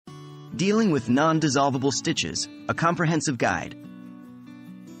Dealing with non-dissolvable stitches, a comprehensive guide.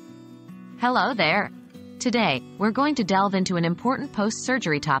 Hello there. Today, we're going to delve into an important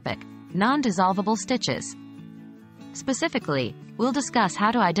post-surgery topic, non-dissolvable stitches. Specifically, we'll discuss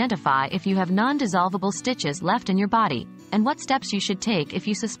how to identify if you have non-dissolvable stitches left in your body, and what steps you should take if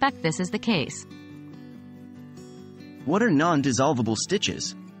you suspect this is the case. What are non-dissolvable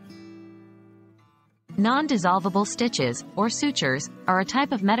stitches? Non-dissolvable stitches, or sutures, are a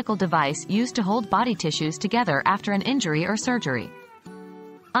type of medical device used to hold body tissues together after an injury or surgery.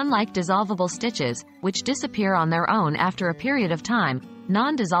 Unlike dissolvable stitches, which disappear on their own after a period of time,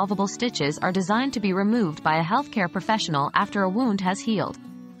 non-dissolvable stitches are designed to be removed by a healthcare professional after a wound has healed.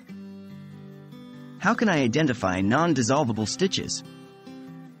 How can I identify non-dissolvable stitches?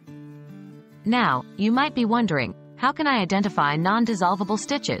 Now, you might be wondering, how can I identify non-dissolvable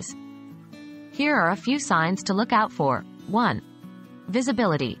stitches? Here are a few signs to look out for. 1.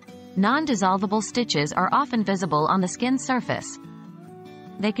 Visibility. Non-dissolvable stitches are often visible on the skin surface.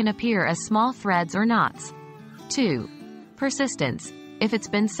 They can appear as small threads or knots. 2. Persistence. If it's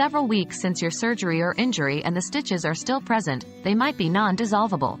been several weeks since your surgery or injury and the stitches are still present, they might be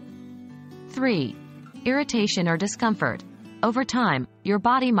non-dissolvable. 3. Irritation or discomfort. Over time, your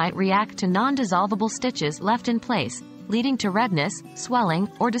body might react to non-dissolvable stitches left in place, leading to redness, swelling,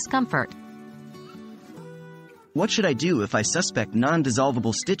 or discomfort. What should I do if I suspect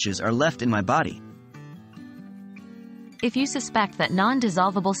non-dissolvable stitches are left in my body? If you suspect that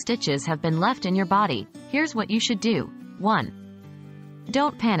non-dissolvable stitches have been left in your body, here's what you should do. 1.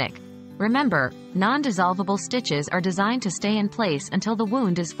 Don't panic. Remember, non-dissolvable stitches are designed to stay in place until the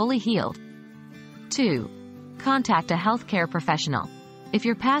wound is fully healed. 2. Contact a healthcare professional. If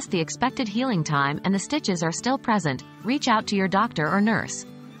you're past the expected healing time and the stitches are still present, reach out to your doctor or nurse.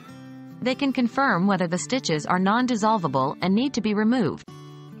 They can confirm whether the stitches are non-dissolvable and need to be removed.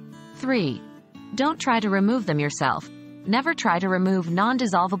 3. Don't try to remove them yourself. Never try to remove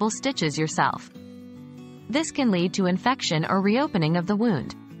non-dissolvable stitches yourself. This can lead to infection or reopening of the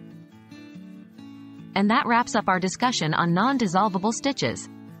wound. And that wraps up our discussion on non-dissolvable stitches.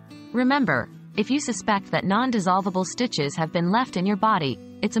 Remember, if you suspect that non-dissolvable stitches have been left in your body,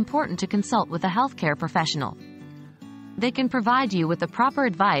 it's important to consult with a healthcare professional. They can provide you with the proper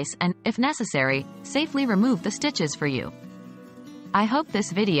advice and, if necessary, safely remove the stitches for you. I hope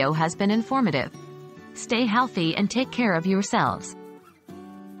this video has been informative. Stay healthy and take care of yourselves.